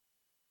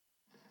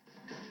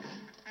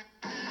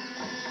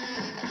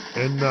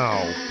And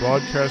now,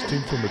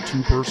 broadcasting from a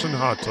two-person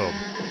hot tub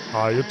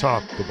high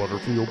atop the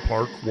Butterfield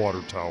Park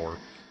water tower,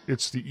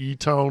 it's the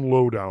E-Town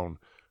Lowdown,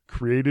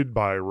 created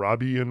by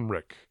Robbie and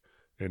Rick.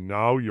 And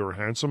now your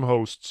handsome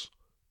hosts,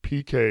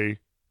 PK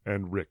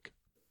and Rick.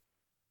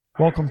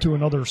 Welcome to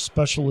another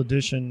special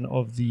edition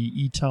of the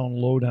E-Town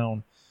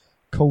Lowdown,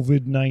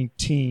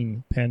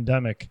 COVID-19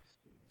 pandemic.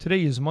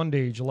 Today is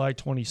Monday, July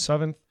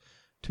 27th,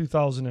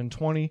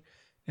 2020,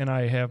 and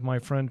I have my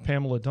friend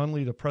Pamela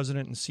Dunley, the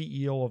president and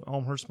CEO of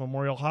Elmhurst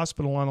Memorial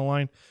Hospital, on the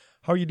line.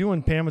 How are you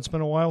doing, Pam? It's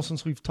been a while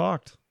since we've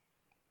talked.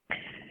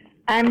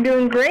 I'm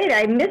doing great.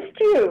 I missed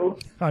you.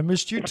 I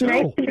missed you too.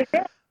 Nice to be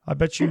back. I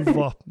bet you've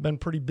been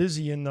pretty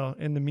busy in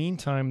the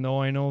meantime, though.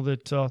 I know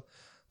that the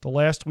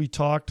last we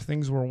talked,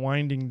 things were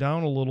winding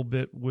down a little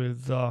bit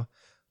with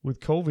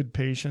COVID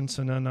patients,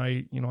 and then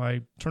I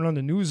turn on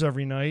the news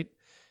every night,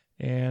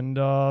 and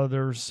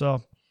there's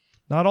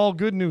not all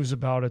good news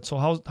about it.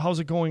 So how's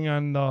it going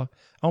on the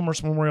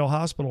Elmhurst Memorial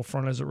Hospital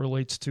front as it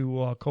relates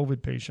to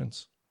COVID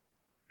patients?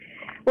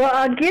 Well,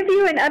 I'll give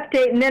you an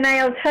update, and then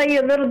I'll tell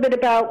you a little bit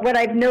about what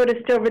I've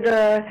noticed over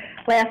the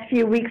last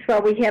few weeks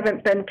while we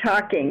haven't been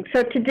talking.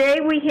 So today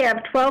we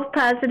have 12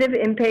 positive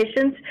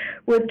inpatients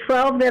with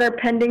 12 that are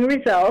pending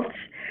results.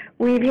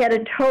 We've had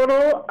a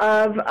total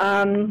of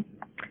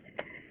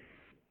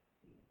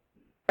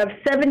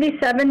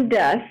 77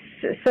 deaths.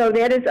 So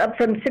that is up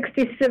from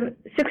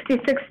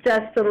 66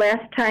 deaths the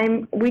last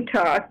time we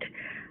talked.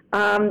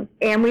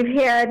 And we've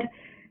had,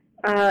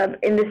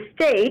 in the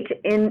state,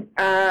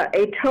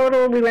 a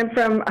total, we went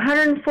from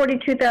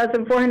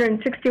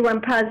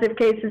 142,461 positive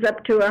cases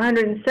up to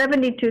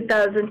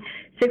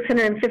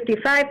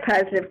 172,655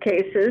 positive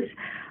cases.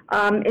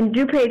 In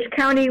DuPage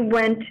County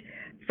went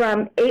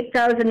from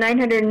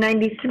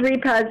 8,993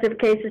 positive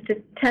cases to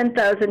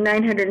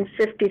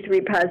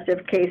 10,953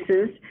 positive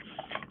cases.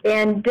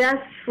 And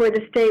deaths for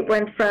the state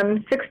went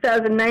from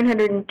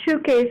 6,902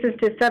 cases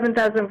to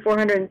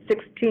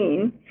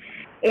 7,416.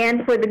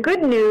 And for the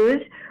good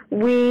news,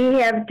 we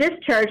have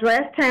discharged.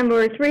 Last time there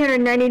were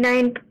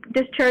 399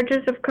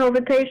 discharges of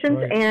COVID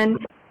patients, right.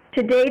 And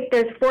to date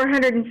there's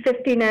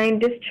 459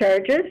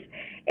 discharges.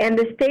 And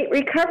the state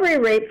recovery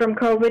rate from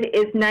COVID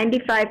is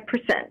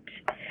 95%.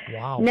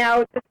 Wow.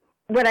 Now,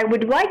 what I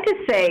would like to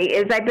say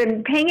is I've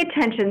been paying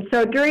attention.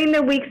 So during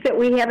the weeks that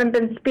we haven't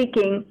been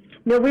speaking,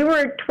 we were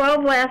at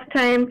 12 last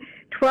time,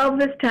 12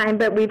 this time,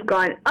 but we've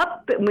gone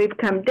up and we've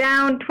come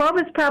down. 12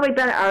 has probably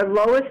been our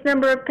lowest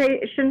number of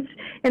patients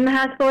in the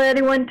hospital at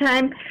any one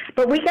time,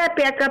 but we got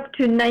back up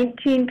to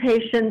 19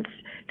 patients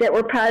that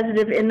were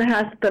positive in the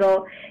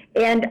hospital.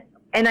 And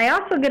I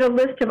also get a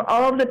list of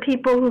all of the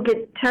people who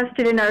get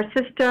tested in our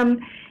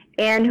system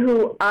and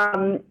who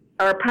are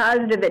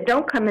positive that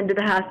don't come into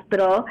the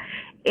hospital.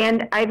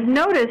 And I've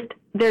noticed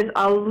there's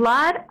a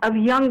lot of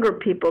younger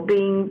people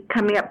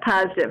coming up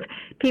positive.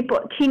 People,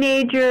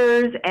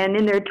 teenagers and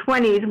in their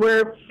 20s,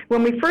 where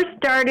when we first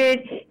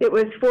started, it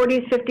was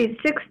 40s, 50s,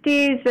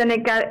 60s, then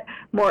it got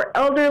more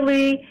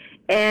elderly,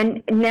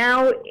 and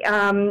now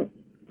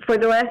for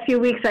the last few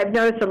weeks, I've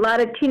noticed a lot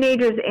of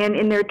teenagers and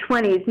in their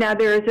 20s. Now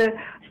there's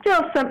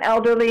still some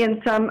elderly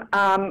and some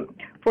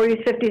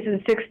 40s, 50s,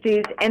 and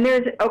 60s, and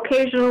there's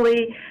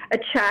occasionally a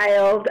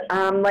child,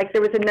 like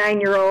there was a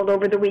 9-year-old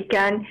over the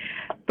weekend.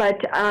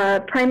 But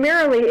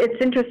primarily, it's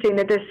interesting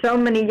that there's so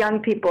many young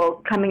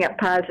people coming up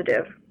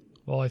positive.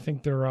 Well, I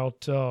think they're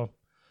out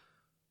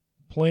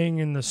playing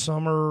in the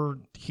summer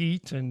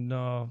heat and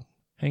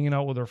hanging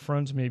out with their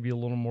friends maybe a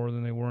little more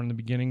than they were in the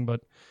beginning,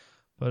 but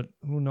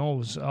who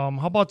knows? How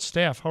about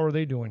staff? How are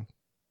they doing?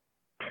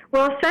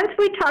 Well, since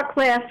we talked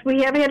last,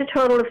 we have had a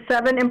total of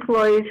 7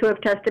 employees who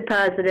have tested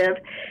positive.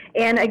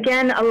 And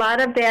again, a lot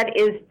of that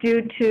is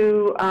due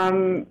to,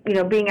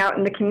 being out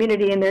in the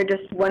community, and they're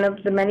just one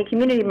of the many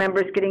community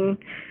members getting,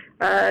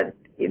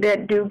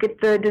 that do get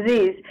the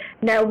disease.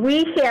 Now,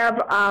 we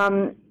have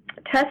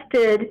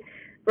tested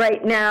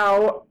right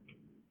now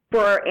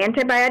for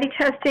antibody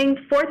testing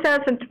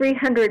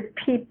 4,300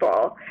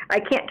 people. I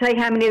can't tell you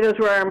how many of those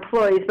were our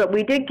employees, but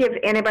we did give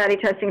antibody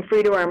testing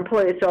free to our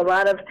employees, so a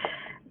lot of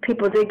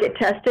people did get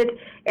tested.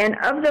 And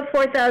of the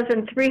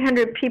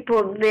 4,300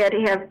 people that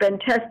have been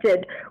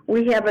tested,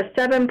 we have a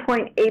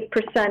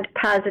 7.8%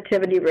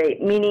 positivity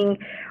rate, meaning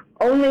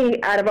only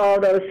out of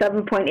all those,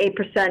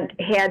 7.8%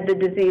 had the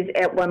disease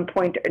at one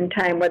point in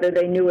time, whether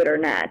they knew it or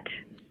not.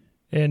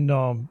 And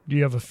do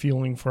you have a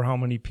feeling for how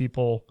many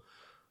people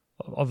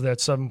of that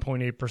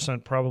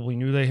 7.8% probably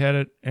knew they had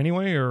it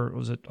anyway, or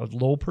was it a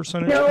low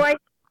percentage? No,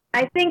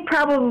 I think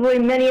probably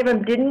many of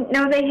them didn't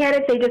know they had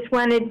it. They just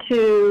wanted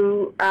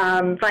to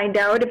find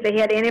out if they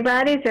had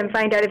antibodies and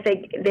find out if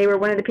they were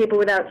one of the people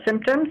without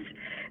symptoms.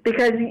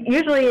 Because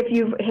usually if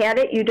you've had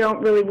it, you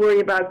don't really worry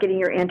about getting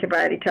your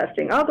antibody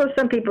testing. Although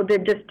some people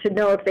did just to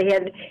know if they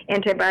had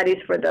antibodies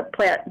for the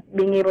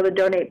being able to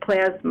donate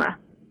plasma.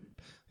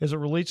 As it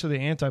relates to the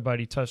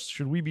antibody test,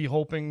 should we be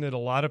hoping that a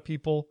lot of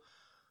people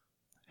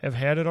have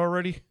had it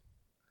already?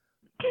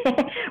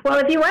 Well,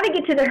 if you want to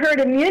get to the herd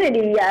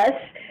immunity, yes.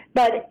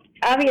 But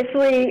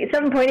obviously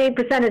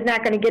 7.8% is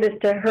not going to get us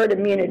to herd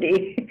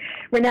immunity.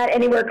 We're not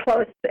anywhere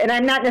close, and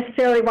I'm not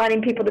necessarily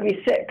wanting people to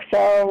be sick.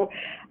 So,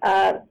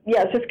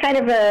 yes, it's kind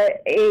of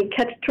a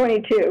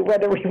catch-22,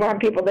 whether we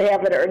want people to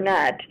have it or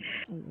not.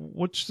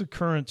 What's the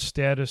current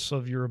status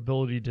of your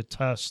ability to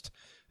test?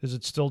 Is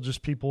it still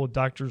just people with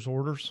doctor's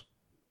orders?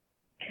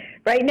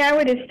 Right now,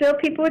 it is still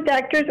people with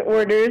doctor's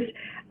orders.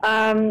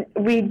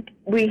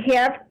 We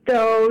have,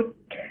 though,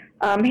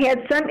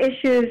 had some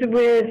issues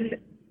with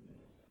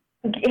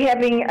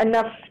having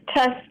enough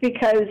tests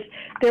because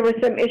there were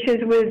some issues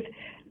with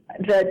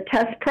the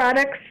test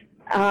products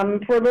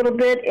for a little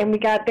bit, and we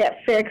got that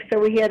fixed, so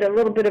we had a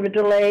little bit of a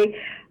delay.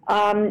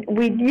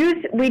 We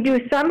do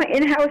some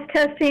in-house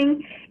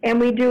testing, and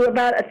we do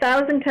about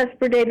 1,000 tests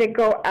per day that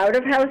go out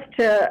of house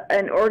to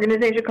an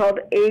organization called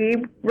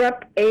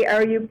ARUP,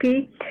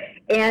 A-R-U-P,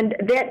 and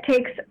that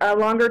takes a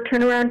longer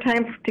turnaround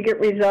time to get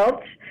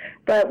results.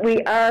 But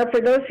we are, for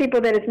those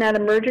people that it's not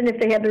emergent, if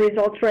they have the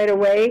results right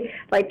away,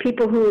 like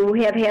people who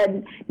have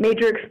had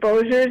major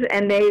exposures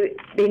and they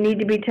need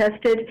to be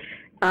tested,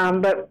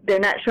 but they're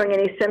not showing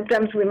any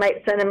symptoms, we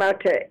might send them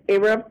out to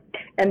ARUP,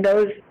 and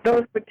those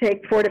would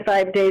take 4 to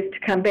 5 days to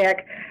come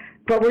back.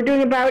 But we're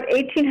doing about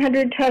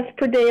 1,800 tests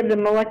per day of the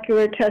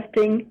molecular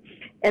testing,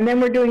 and then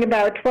we're doing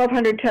about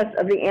 1,200 tests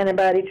of the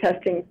antibody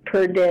testing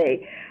per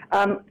day.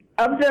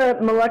 Of the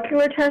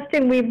molecular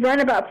testing, we've run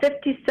about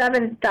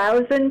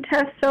 57,000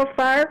 tests so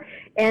far,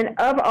 and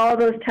of all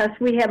those tests,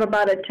 we have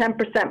about a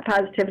 10%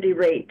 positivity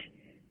rate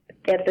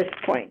at this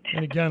point.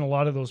 And again, a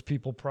lot of those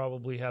people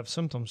probably have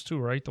symptoms too,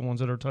 right? The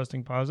ones that are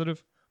testing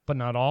positive, but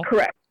not all?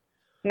 Correct.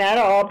 Not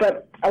all,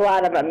 but a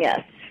lot of them, yes.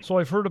 So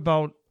I've heard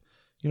about,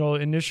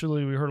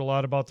 initially we heard a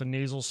lot about the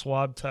nasal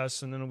swab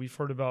tests, and then we've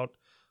heard about,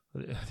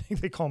 I think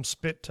they call them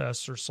spit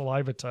tests or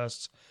saliva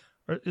tests.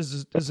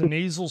 Is a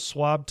nasal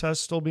swab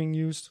test still being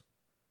used?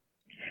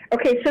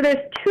 Okay, so there's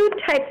 2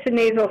 types of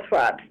nasal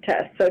swabs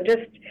tests. So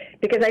just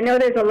because I know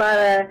there's a lot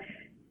of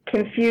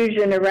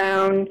confusion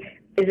around,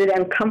 is it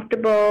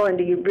uncomfortable and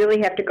do you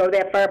really have to go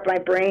that far up my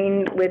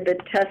brain with the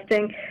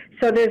testing?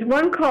 So there's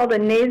one called a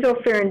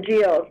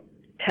nasopharyngeal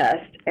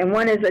test, and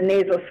one is a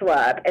nasal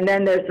swab, and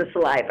then there's the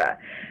saliva.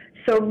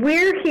 So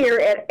we're here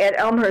at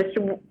Elmhurst.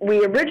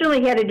 We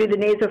originally had to do the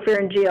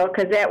nasopharyngeal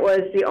because that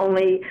was the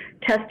only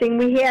testing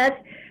we had.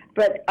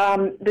 But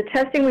the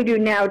testing we do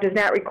now does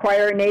not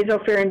require a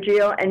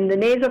nasopharyngeal, and the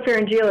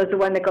nasopharyngeal is the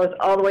one that goes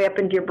all the way up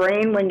into your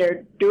brain when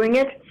they're doing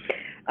it.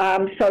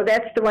 So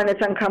that's the one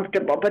that's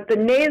uncomfortable. But the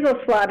nasal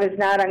swab is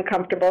not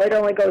uncomfortable. It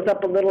only goes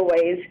up a little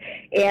ways.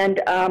 And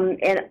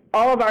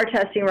all of our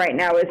testing right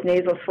now is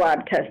nasal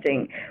swab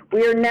testing.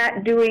 We are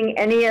not doing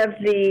any of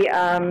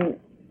the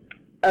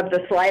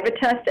saliva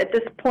test at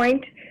this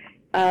point.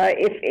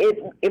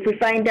 If we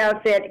find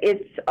out that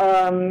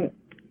it's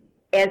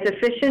as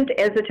efficient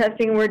as the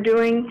testing we're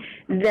doing,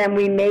 then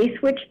we may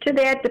switch to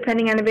that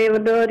depending on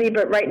availability,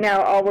 but right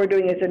now all we're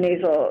doing is a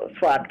nasal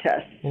swab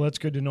test. Well, that's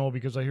good to know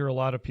because I hear a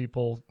lot of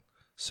people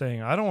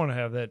saying, I don't want to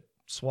have that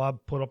swab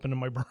put up into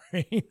my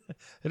brain.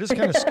 It is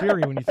kind of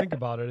scary when you think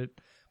about it. It's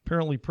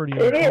apparently pretty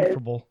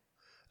uncomfortable.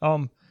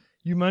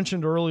 You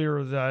mentioned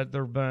earlier that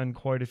there have been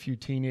quite a few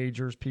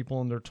teenagers,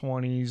 people in their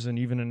 20s, and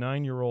even a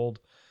 9-year-old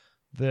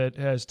that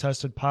has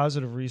tested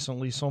positive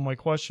recently. So my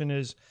question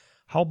is,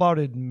 how about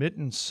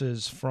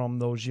admittances from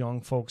those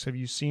young folks? Have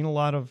you seen a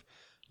lot of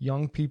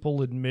young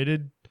people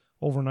admitted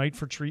overnight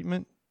for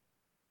treatment?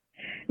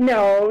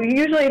 No,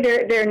 usually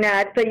they're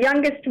not. The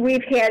youngest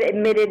we've had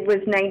admitted was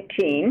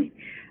 19,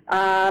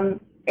 and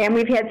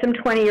we've had some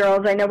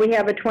 20-year-olds. I know we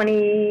have a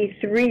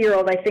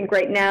 23-year-old, I think,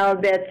 right now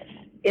that's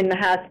in the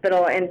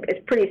hospital and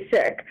is pretty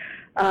sick.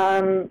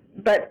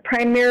 But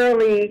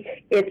primarily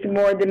it's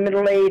more the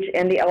middle-aged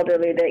and the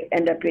elderly that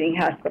end up being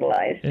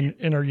hospitalized.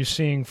 And are you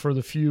seeing for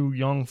the few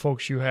young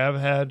folks you have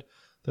had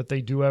that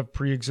they do have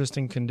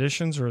pre-existing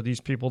conditions, or are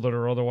these people that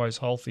are otherwise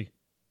healthy?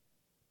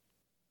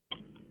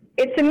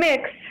 It's a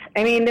mix.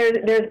 I mean,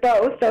 there's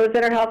both, those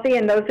that are healthy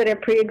and those that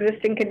have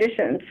pre-existing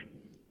conditions.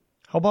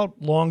 How about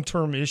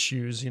long-term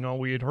issues?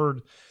 We had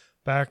heard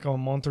back a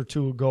month or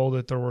two ago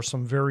that there were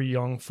some very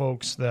young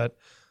folks that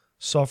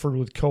suffered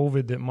with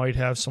COVID that might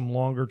have some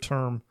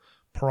longer-term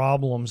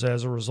problems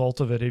as a result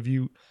of it. Have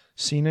you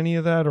seen any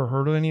of that or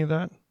heard of any of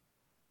that?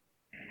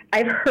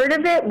 I've heard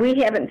of it.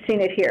 We haven't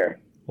seen it here.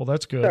 Well,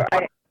 that's good. So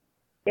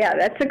yeah,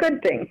 that's a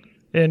good thing.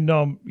 And,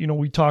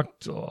 we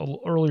talked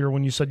earlier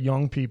when you said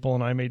young people,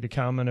 and I made the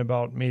comment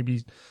about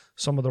maybe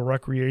some of the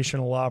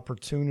recreational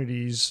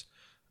opportunities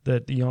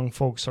that the young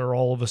folks are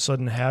all of a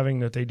sudden having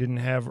that they didn't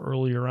have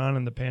earlier on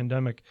in the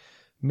pandemic,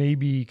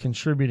 maybe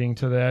contributing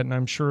to that. And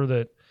I'm sure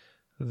that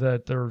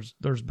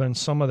there's been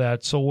some of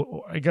that.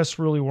 So I guess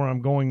really where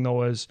I'm going,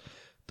 though, is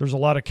there's a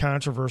lot of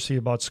controversy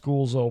about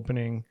schools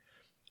opening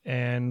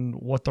and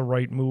what the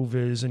right move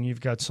is. And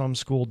you've got some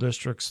school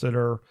districts that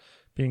are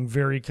being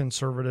very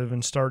conservative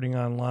and starting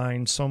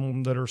online,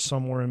 some that are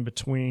somewhere in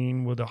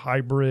between with a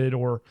hybrid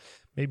or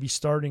maybe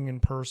starting in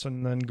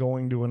person, then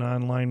going to an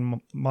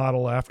online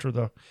model after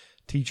the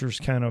teachers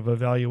kind of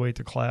evaluate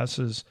the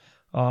classes.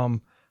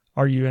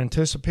 Are you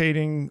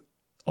anticipating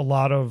a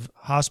lot of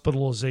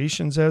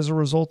hospitalizations as a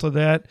result of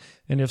that?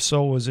 And if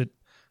so, is it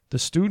the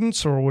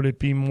students, or would it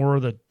be more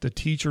the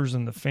teachers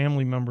and the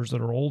family members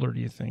that are older, do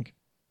you think?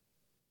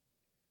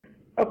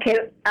 Okay,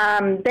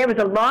 that was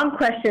a long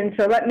question,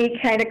 so let me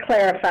kind of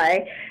clarify.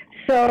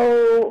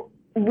 So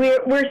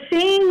we're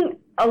seeing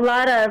a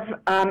lot of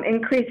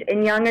increase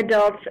in young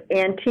adults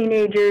and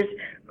teenagers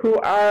who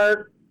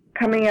are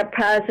coming up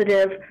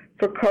positive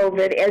for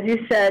COVID. As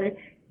you said,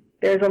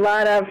 there's a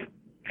lot of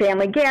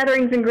family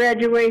gatherings and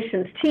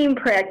graduations, team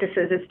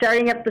practices. It's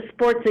starting up the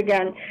sports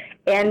again,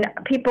 and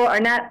people are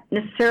not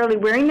necessarily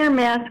wearing their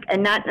mask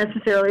and not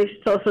necessarily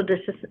social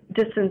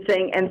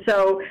distancing. And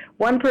so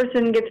one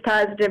person gets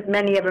positive,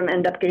 many of them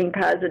end up getting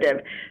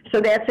positive.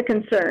 So that's a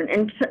concern.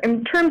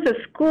 In terms of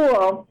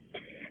school,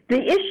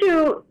 the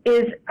issue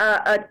is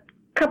a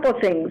couple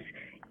things.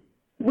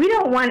 We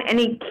don't want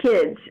any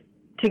kids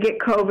to get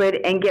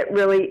COVID and get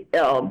really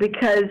ill,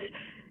 because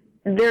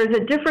there's a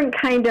different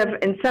kind of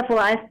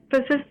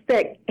encephalitis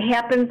that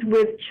happens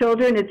with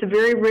children. It's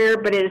very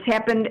rare, but it has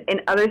happened in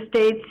other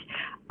states,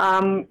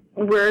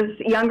 whereas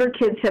younger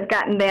kids have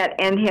gotten that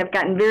and have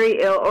gotten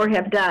very ill or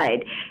have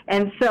died.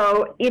 And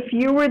so if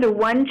you were the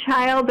one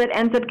child that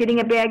ends up getting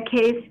a bad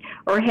case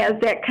or has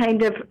that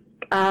kind of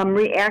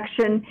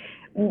reaction,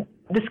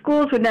 the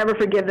schools would never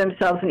forgive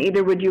themselves, and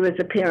either would you as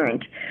a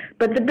parent.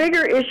 But the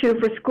bigger issue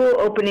for school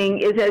opening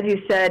is, as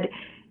you said,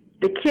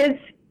 the kids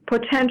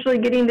potentially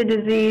getting the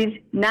disease,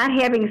 not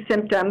having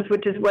symptoms,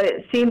 which is what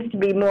it seems to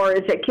be more,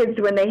 is that kids,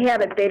 when they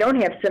have it, they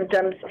don't have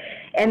symptoms,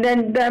 and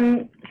then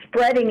them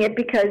spreading it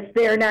because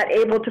they're not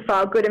able to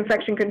follow good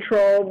infection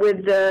control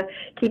with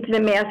keeping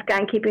the mask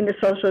on, keeping the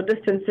social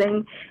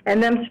distancing,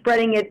 and them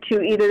spreading it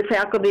to either the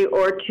faculty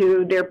or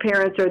to their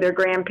parents or their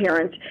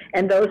grandparents,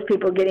 and those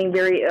people getting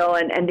very ill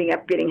and ending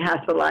up getting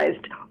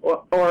hospitalized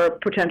or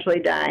potentially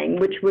dying,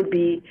 which would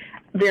be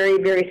very,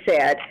 very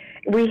sad.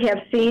 We have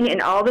seen in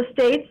all the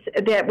states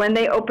that when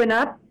they open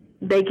up,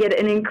 they get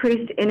an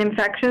increase in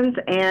infections.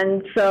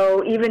 And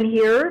so even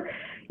here,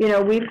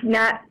 we've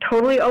not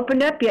totally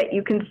opened up yet.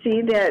 You can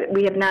see that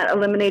we have not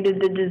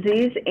eliminated the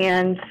disease.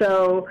 And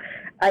so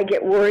I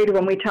get worried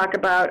when we talk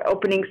about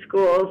opening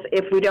schools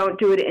if we don't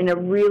do it in a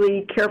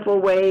really careful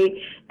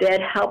way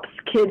that helps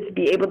kids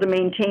be able to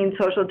maintain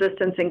social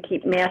distance and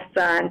keep masks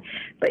on,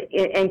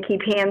 and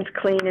keep hands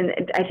clean.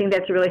 And I think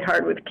that's really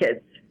hard with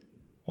kids.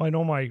 Well, I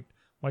know my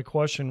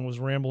question was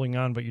rambling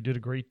on, but you did a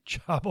great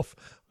job of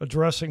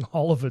addressing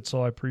all of it,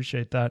 so I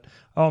appreciate that.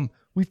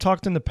 We've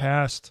talked in the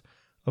past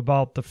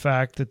about the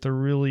fact that there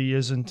really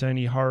isn't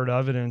any hard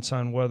evidence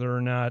on whether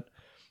or not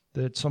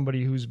that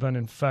somebody who's been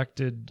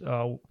infected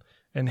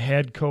and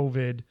had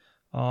COVID,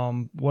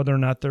 whether or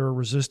not they're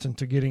resistant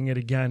to getting it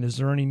again. Is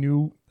there any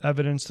new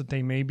evidence that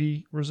they may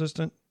be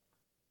resistant?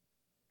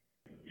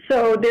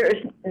 So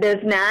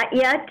there's not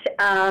yet.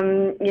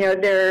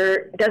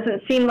 There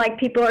doesn't seem like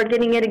people are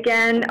getting it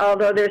again,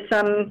 although there's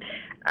some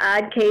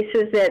odd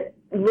cases that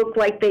look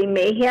like they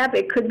may have.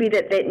 It could be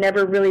that it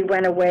never really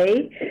went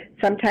away.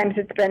 Sometimes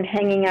it's been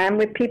hanging on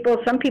with people.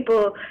 Some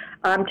people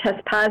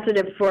test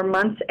positive for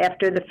months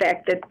after the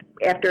fact, that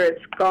after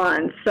it's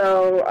gone.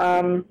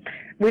 So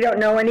we don't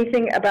know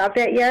anything about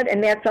that yet,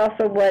 and that's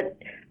also what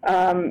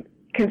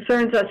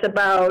concerns us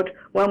about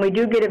when we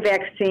do get a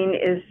vaccine,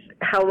 is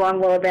how long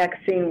will a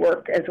vaccine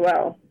work as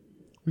well.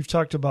 We've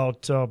talked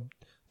about the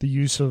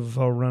use of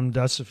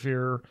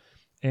remdesivir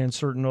and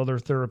certain other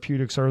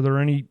therapeutics. Are there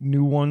any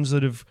new ones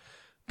that have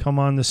come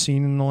on the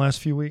scene in the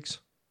last few weeks?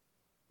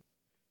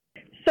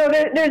 So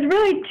there's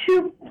really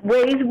two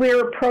ways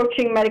we're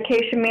approaching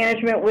medication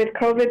management with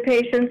COVID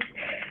patients.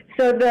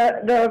 So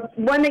the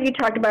one that you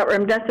talked about,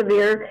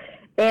 remdesivir,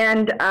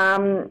 and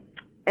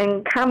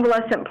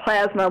convalescent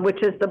plasma,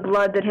 which is the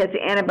blood that has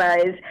the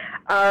antibodies,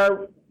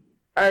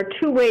 are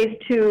two ways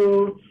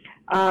to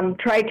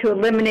try to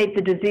eliminate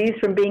the disease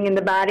from being in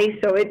the body,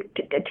 so it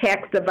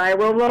attacks the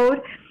viral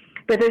load.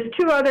 But there's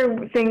two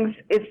other things.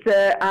 It's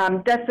the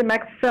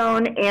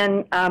dexamethasone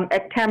and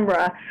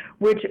Actemra,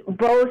 which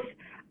both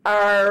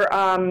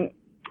are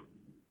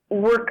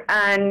work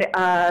on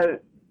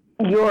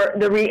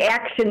the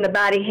reaction the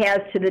body has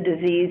to the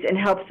disease and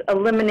helps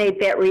eliminate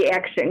that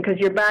reaction, because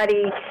your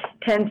body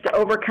tends to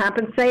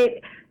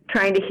overcompensate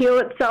trying to heal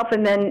itself,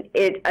 and then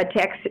it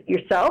attacks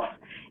yourself.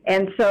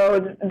 And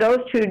so those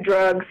two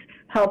drugs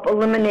help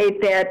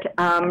eliminate that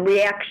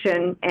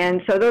reaction.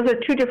 And so those are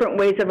two different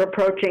ways of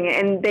approaching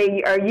it, and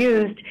they are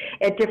used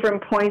at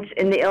different points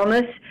in the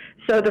illness.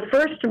 So the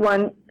first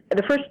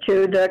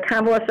two, the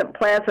convalescent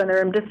plasma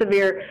or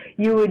remdesivir,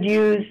 you would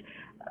use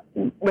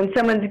when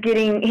someone's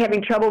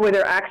having trouble with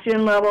their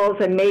oxygen levels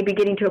and maybe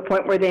getting to a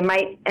point where they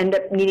might end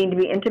up needing to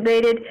be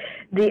intubated.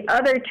 The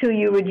other two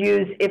you would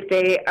use if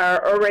they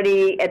are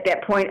already at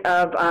that point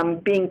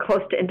of being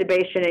close to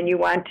intubation and you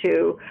want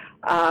to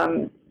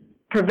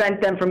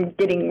prevent them from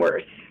getting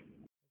worse.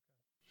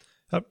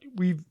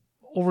 We've,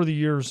 over the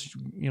years,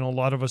 a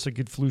lot of us that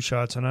get flu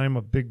shots, and I'm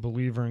a big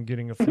believer in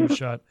getting a flu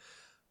shot,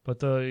 but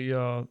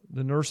the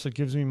nurse that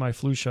gives me my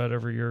flu shot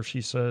every year,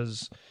 she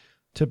says,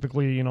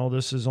 typically,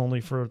 this is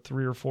only for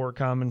 3 or 4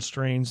 common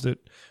strains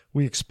that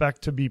we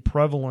expect to be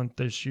prevalent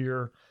this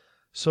year.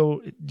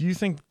 So do you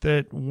think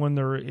that when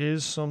there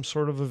is some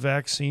sort of a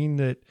vaccine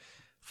that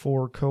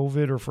for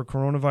COVID or for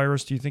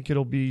coronavirus, do you think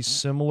it'll be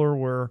similar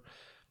where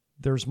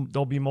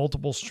there'll be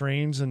multiple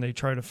strains and they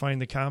try to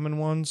find the common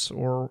ones,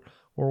 or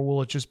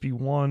will it just be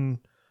one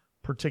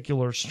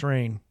particular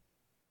strain?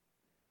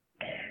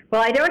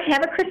 Well, I don't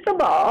have a crystal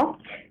ball,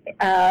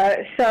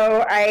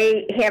 so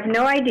I have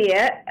no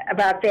idea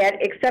about that,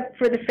 except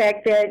for the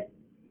fact that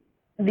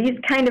these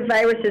kind of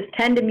viruses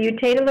tend to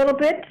mutate a little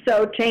bit,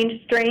 so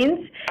change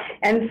strains.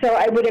 And so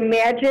I would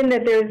imagine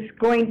that there's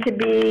going to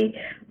be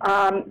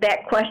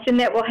that question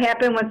that will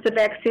happen once the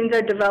vaccines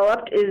are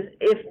developed is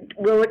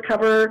will it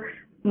cover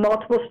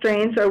multiple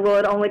strains or will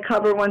it only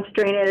cover one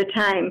strain at a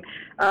time?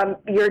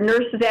 Your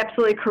nurse is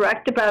absolutely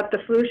correct about the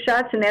flu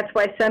shots, and that's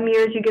why some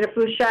years you get a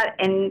flu shot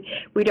and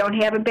we don't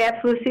have a bad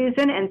flu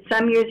season, and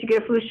some years you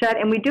get a flu shot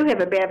and we do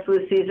have a bad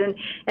flu season,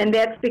 and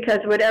that's because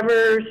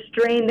whatever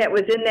strain that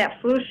was in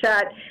that flu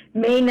shot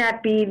may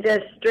not be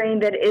the strain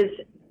that is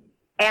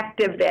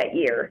active that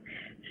year.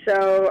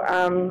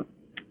 So,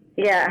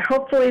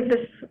 hopefully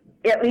this,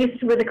 at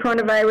least with the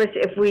coronavirus,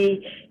 if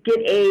we get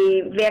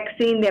a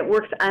vaccine that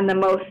works on the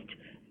most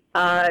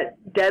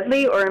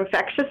deadly or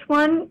infectious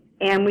one,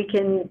 and we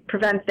can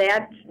prevent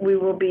that, we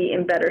will be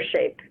in better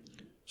shape.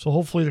 So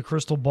hopefully the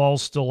crystal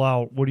ball's still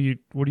out. What do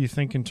you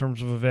think in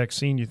terms of a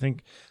vaccine? Do you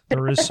think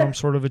there is some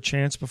sort of a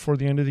chance before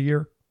the end of the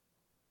year?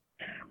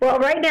 Well,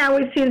 right now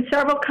we've seen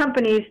several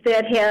companies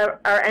that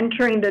are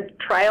entering the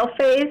trial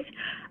phase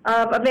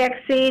of a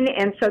vaccine,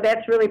 and so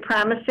that's really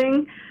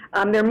promising.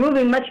 They're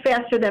moving much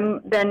faster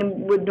than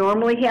would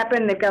normally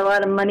happen. They've got a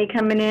lot of money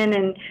coming in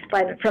and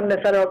from the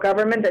federal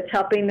government that's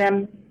helping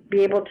them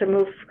be able to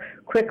move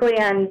quickly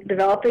on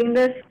developing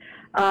this.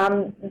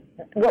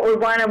 What we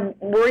want to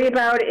worry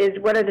about is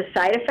what are the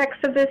side effects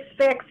of this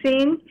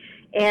vaccine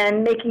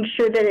and making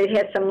sure that it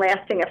has some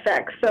lasting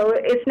effects. So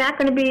it's not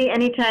going to be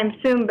anytime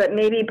soon, but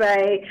maybe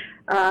by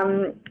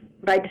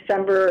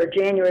December or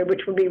January,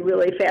 which would be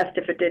really fast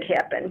if it did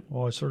happen.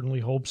 Well, I certainly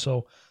hope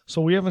so.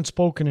 So we haven't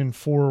spoken in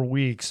 4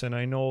 weeks, and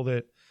I know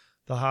that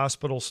the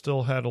hospital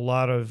still had a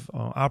lot of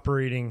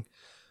operating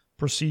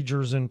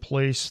procedures in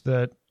place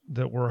that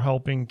were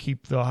helping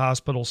keep the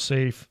hospital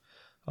safe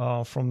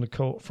from the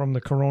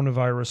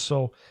coronavirus.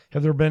 So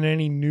have there been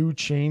any new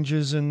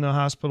changes in the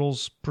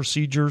hospital's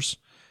procedures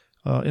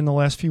in the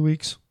last few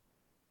weeks?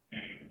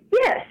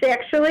 Yes,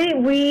 actually,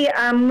 we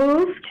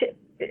moved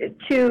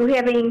to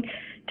having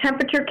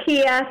temperature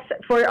kiosks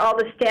for all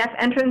the staff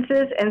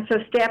entrances, and so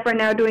staff are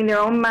now doing their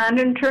own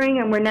monitoring,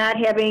 and we're not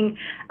having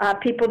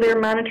people there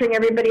monitoring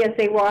everybody as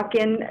they walk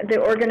in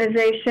the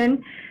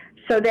organization.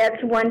 So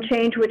that's one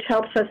change which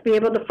helps us be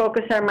able to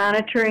focus our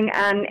monitoring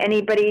on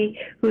anybody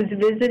who's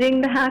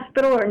visiting the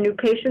hospital or new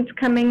patients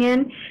coming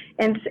in.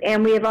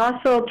 And we have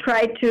also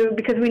tried to,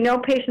 because we know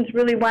patients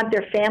really want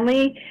their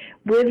family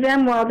with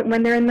them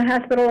when they're in the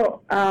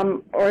hospital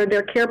or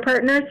their care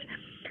partners,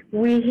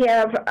 we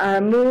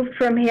have moved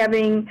from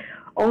having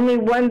only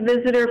one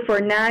visitor for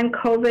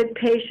non-COVID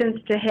patients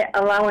to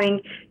allowing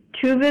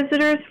 2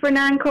 visitors for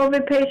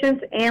non-COVID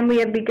patients, and we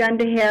have begun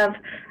to have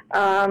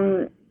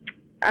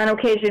on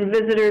occasion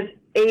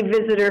a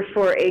visitor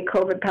for a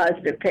COVID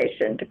positive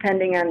patient,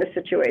 depending on the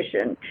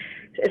situation.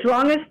 As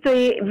long as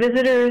the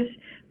visitors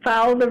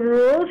follow the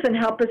rules and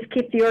help us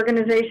keep the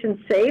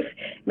organization safe,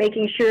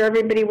 making sure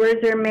everybody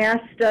wears their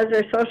masks, does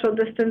their social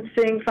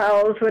distancing,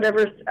 follows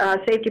whatever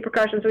safety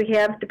precautions we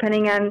have,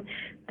 depending on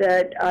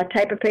the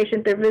type of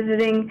patient they're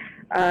visiting,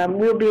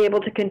 we'll be able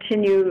to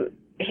continue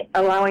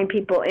allowing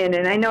people in.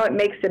 And I know it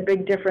makes a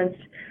big difference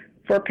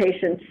for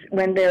patients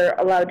when they're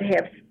allowed to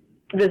have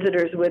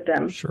visitors with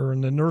them. Sure,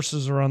 and the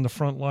nurses are on the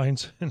front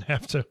lines and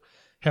have to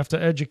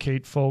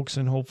educate folks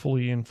and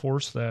hopefully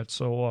enforce that.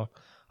 So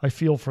I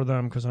feel for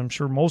them because I'm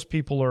sure most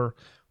people are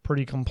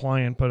pretty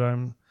compliant, but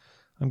I'm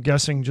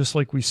guessing just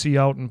like we see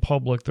out in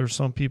public, there's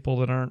some people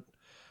that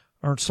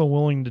aren't so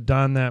willing to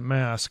don that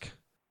mask.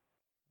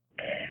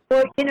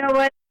 Well, you know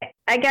what?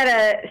 I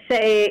gotta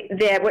say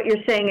that what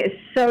you're saying is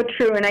so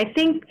true, and I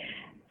think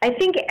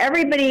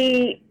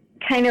everybody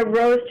kind of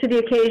rose to the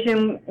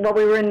occasion while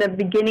we were in the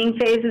beginning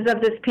phases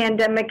of this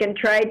pandemic and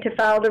tried to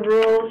follow the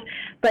rules.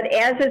 But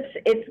as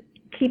it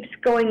keeps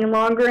going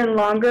longer and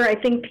longer, I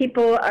think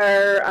people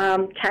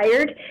are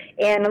tired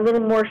and a little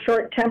more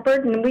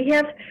short-tempered. And we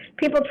have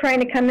people trying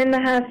to come in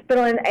the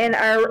hospital, and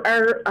our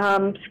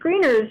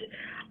screeners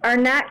are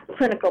not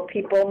clinical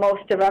people,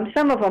 most of them.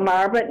 Some of them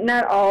are, but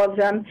not all of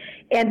them.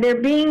 And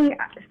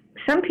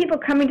some people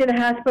coming to the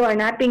hospital are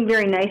not being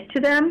very nice to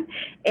them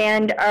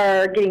and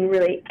are getting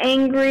really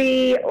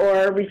angry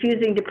or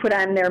refusing to put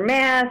on their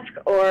mask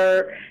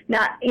or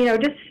not,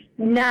 just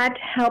not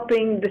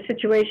helping the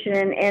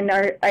situation. And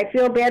I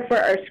feel bad for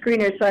our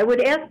screeners. So I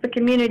would ask the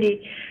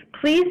community,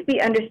 please be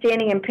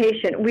understanding and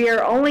patient. We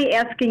are only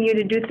asking you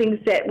to do things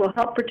that will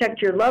help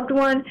protect your loved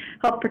one,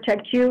 help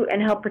protect you,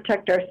 and help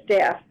protect our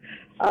staff.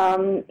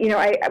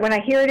 When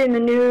I hear it in the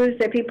news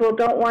that people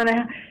don't want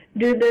to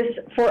do this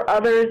for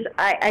others,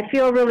 I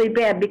feel really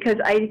bad because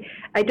I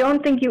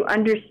don't think you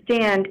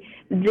understand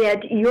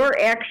that your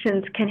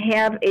actions can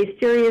have a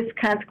serious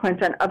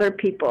consequence on other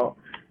people.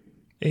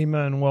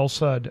 Amen. Well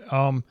said.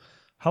 How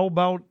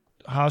about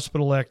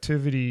hospital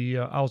activity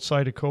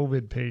outside of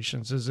COVID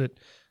patients? Is it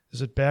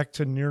back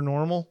to near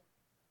normal?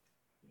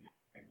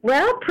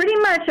 Well, pretty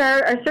much.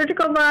 Our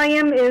surgical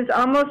volume is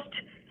almost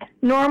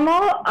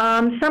normal.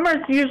 Summer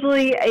is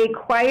usually a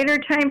quieter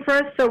time for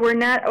us, so we're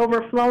not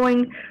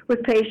overflowing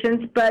with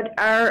patients, but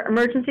our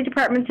emergency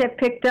departments have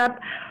picked up.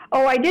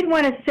 Oh, I did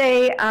want to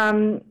say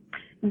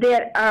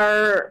that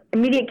our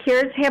immediate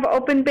cares have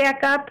opened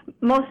back up.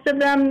 Most of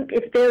them,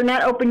 if they're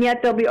not open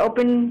yet, they'll be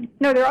open.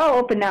 No, they're all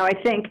open now, I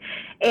think.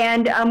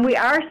 And we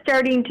are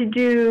starting to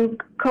do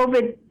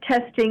COVID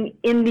testing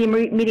in the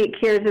immediate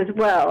cares as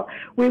well.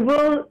 We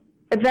will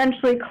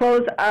eventually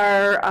close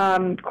our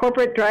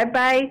corporate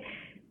drive-by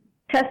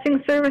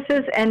testing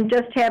services and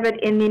just have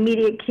it in the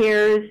immediate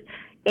cares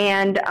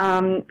and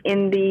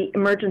in the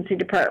emergency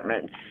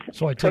departments.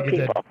 So I take it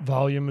that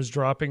volume is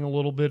dropping a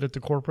little bit at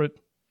the corporate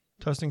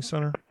testing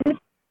center?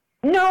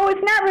 No,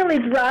 it's not really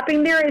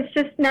dropping there. It's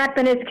just not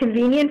been as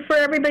convenient for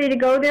everybody to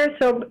go there.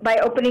 So by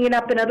opening it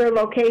up in other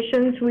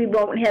locations, we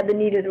won't have the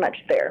need as much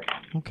there.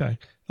 Okay.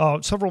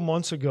 Several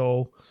months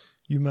ago,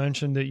 you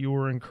mentioned that you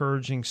were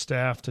encouraging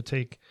staff to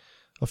take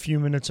a few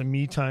minutes of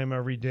me time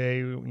every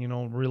day,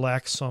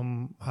 relax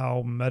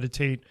somehow,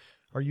 meditate.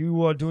 Are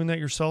you doing that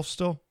yourself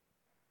still?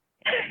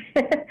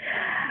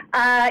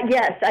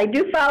 Yes, I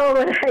do follow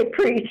what I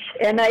preach,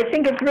 and I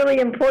think it's really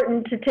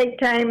important to take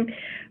time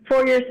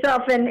for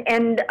yourself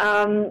and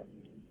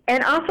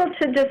also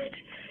to just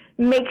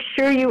make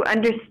sure you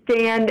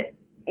understand,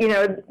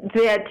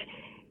 that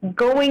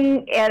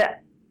going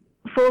at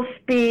full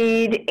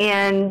speed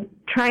and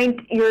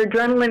trying your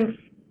adrenaline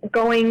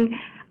going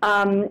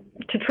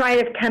to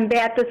try to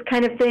combat this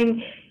kind of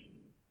thing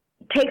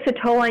takes a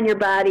toll on your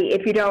body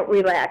if you don't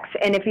relax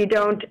and if you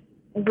don't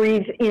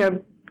breathe,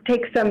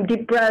 take some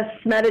deep breaths,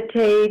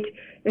 meditate,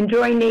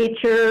 enjoy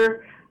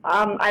nature.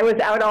 I was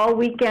out all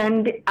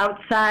weekend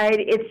outside.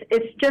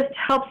 It's just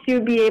helps you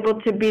be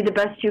able to be the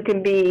best you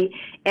can be,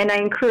 and I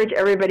encourage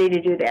everybody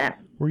to do that.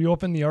 Were you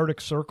up in the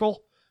Arctic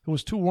Circle? It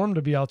was too warm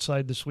to be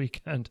outside this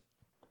weekend.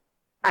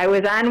 I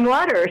was on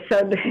water,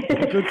 so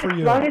good for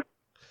you. As long as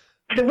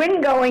the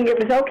wind going,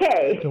 it was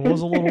okay. It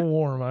was a little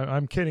warm.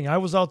 I'm kidding. I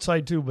was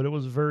outside too, but it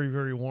was very,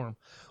 very warm.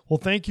 Well,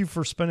 thank you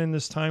for spending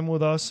this time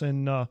with us,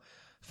 and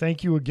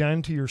thank you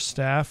again to your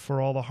staff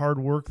for all the hard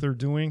work they're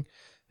doing.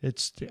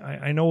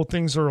 I know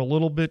things are a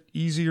little bit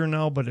easier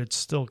now, but it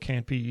still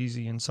can't be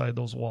easy inside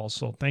those walls.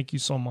 So thank you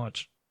so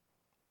much.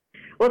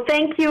 Well,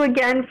 thank you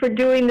again for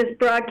doing this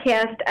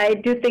broadcast. I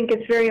do think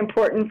it's very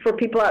important for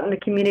people out in the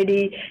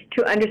community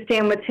to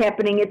understand what's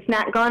happening. It's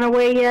not gone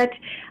away yet.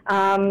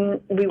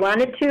 We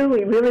want it to.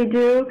 We really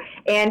do.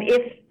 And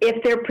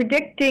if they're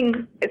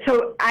predicting,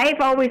 so I've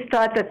always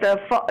thought that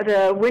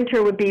the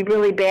winter would be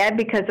really bad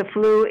because of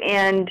flu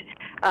and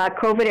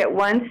COVID at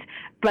once.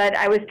 But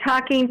I was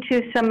talking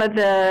to some of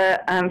the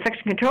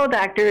infection control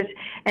doctors,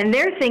 and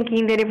they're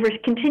thinking that if we're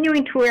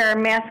continuing to wear our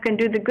mask and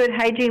do the good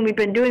hygiene we've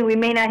been doing, we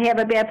may not have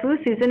a bad flu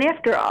season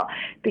after all,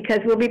 because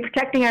we'll be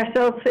protecting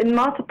ourselves in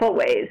multiple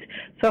ways.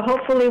 So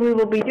hopefully we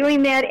will be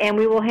doing that, and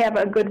we will have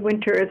a good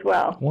winter as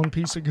well. One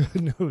piece of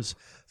good news.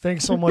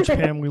 Thanks so much,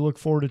 Pam. We look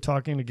forward to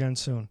talking again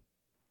soon.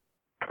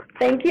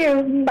 Thank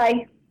you.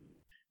 Bye.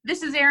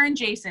 This is Erin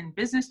Jason,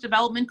 Business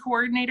Development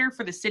Coordinator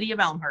for the City of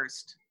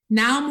Elmhurst.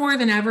 Now more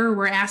than ever,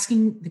 we're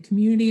asking the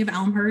community of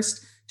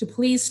Elmhurst to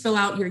please fill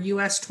out your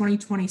U.S.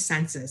 2020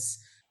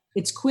 census.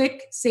 It's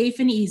quick, safe,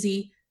 and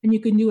easy, and you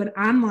can do it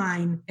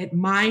online at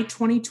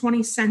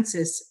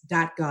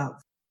my2020census.gov.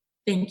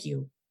 Thank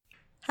you.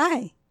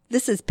 Hi,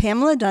 this is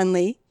Pamela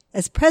Dunley.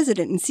 As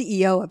President and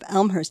CEO of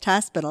Elmhurst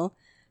Hospital,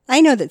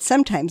 I know that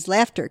sometimes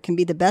laughter can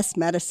be the best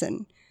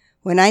medicine.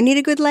 When I need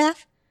a good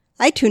laugh,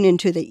 I tune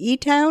into the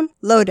E-Town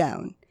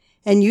Lowdown,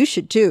 and you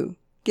should too.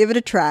 Give it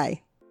a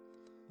try.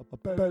 I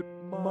bet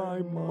my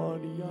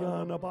money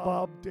on a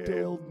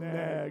bobtailed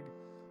nag.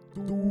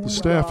 The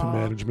staff and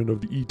management of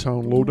the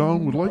E-Town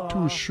Lowdown would like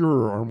to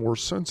assure our more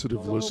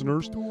sensitive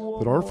listeners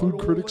that our food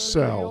critic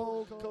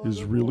Sal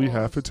is really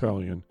half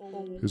Italian.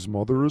 His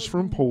mother is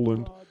from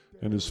Poland,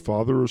 and his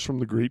father is from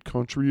the great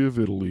country of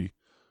Italy.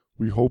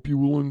 We hope you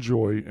will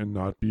enjoy and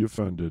not be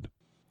offended.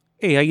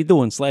 Hey, how you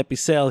doing? Slappy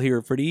Sal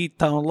here for the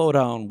E-Town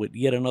Lowdown with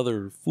yet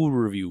another food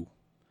review.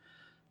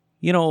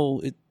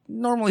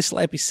 Normally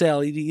Slappy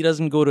Sal, he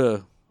doesn't go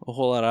to a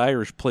whole lot of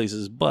Irish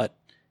places, but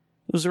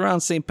it was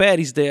around St.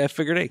 Paddy's Day. I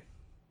figured, hey,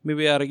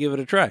 maybe I ought to give it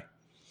a try.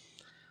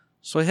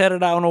 So I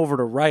headed on over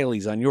to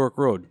Riley's on York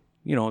Road.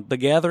 The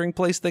gathering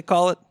place they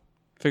call it.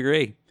 Figure,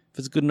 hey, if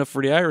it's good enough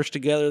for the Irish to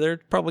gather there,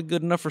 it's probably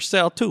good enough for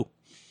Sal too.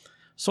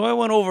 So I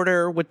went over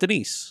there with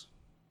Denise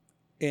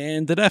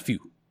and the nephew.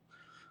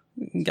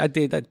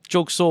 That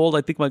joke's so old,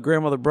 I think my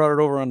grandmother brought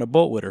it over on the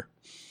boat with her.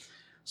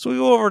 So we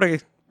go over to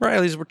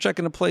Riley's, we're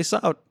checking the place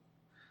out.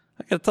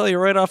 I gotta tell you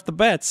right off the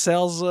bat,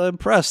 Sal's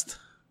impressed.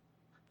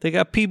 They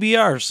got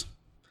PBRs.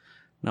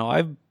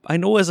 Now, I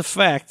know as a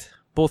fact,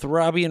 both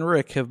Robbie and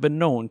Rick have been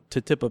known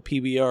to tip a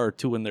PBR or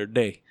two in their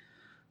day.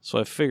 So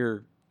I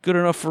figure, good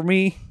enough for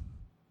me,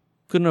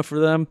 good enough for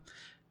them.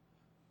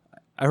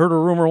 I heard a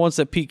rumor once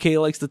that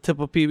PK likes to tip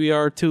a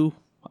PBR or two.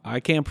 I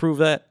can't prove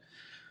that.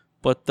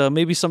 But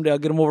maybe someday I'll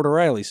get them over to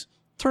Riley's.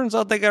 Turns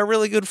out they got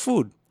really good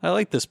food. I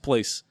like this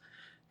place.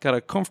 Got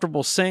a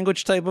comfortable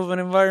sandwich type of an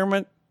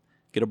environment.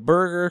 Get a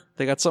burger.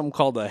 They got something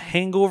called a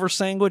hangover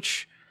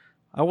sandwich.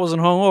 I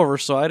wasn't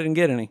hungover, so I didn't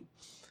get any.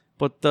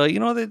 But,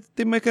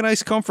 they make a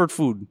nice comfort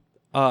food.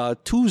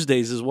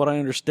 Tuesdays is what I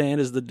understand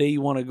is the day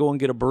you want to go and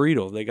get a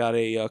burrito. They got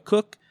a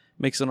cook,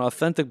 makes an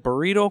authentic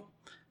burrito.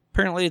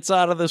 Apparently it's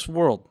out of this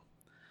world.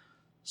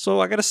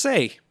 So I got to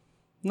say,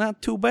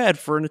 not too bad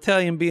for an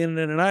Italian being in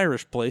an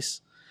Irish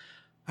place.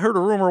 I heard a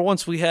rumor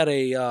once we had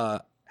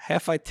a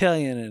half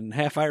Italian and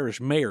half Irish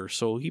mayor,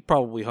 so he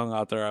probably hung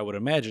out there, I would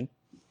imagine.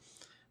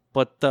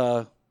 But,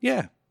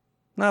 yeah,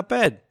 not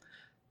bad.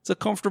 It's a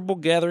comfortable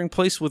gathering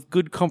place with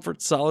good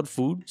comfort, solid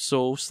food,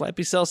 so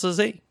Slappy Sal says,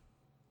 hey,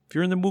 if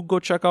you're in the mood, go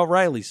check out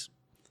Riley's.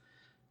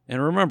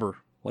 And remember,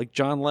 like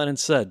John Lennon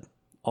said,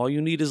 all you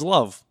need is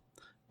love,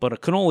 but a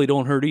cannoli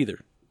don't hurt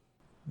either.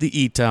 The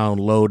E-Town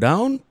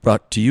Lowdown,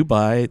 brought to you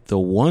by the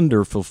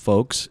wonderful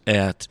folks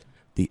at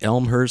the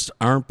Elmhurst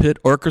Armpit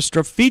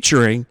Orchestra,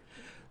 featuring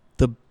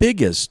the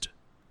biggest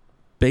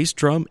bass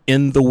drum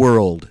in the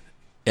world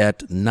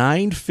at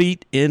 9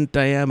 feet in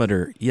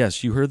diameter.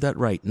 Yes, you heard that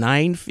right,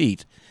 9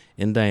 feet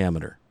in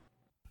diameter.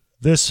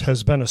 This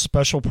has been a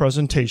special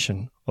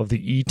presentation of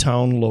the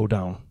E-Town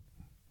Lowdown.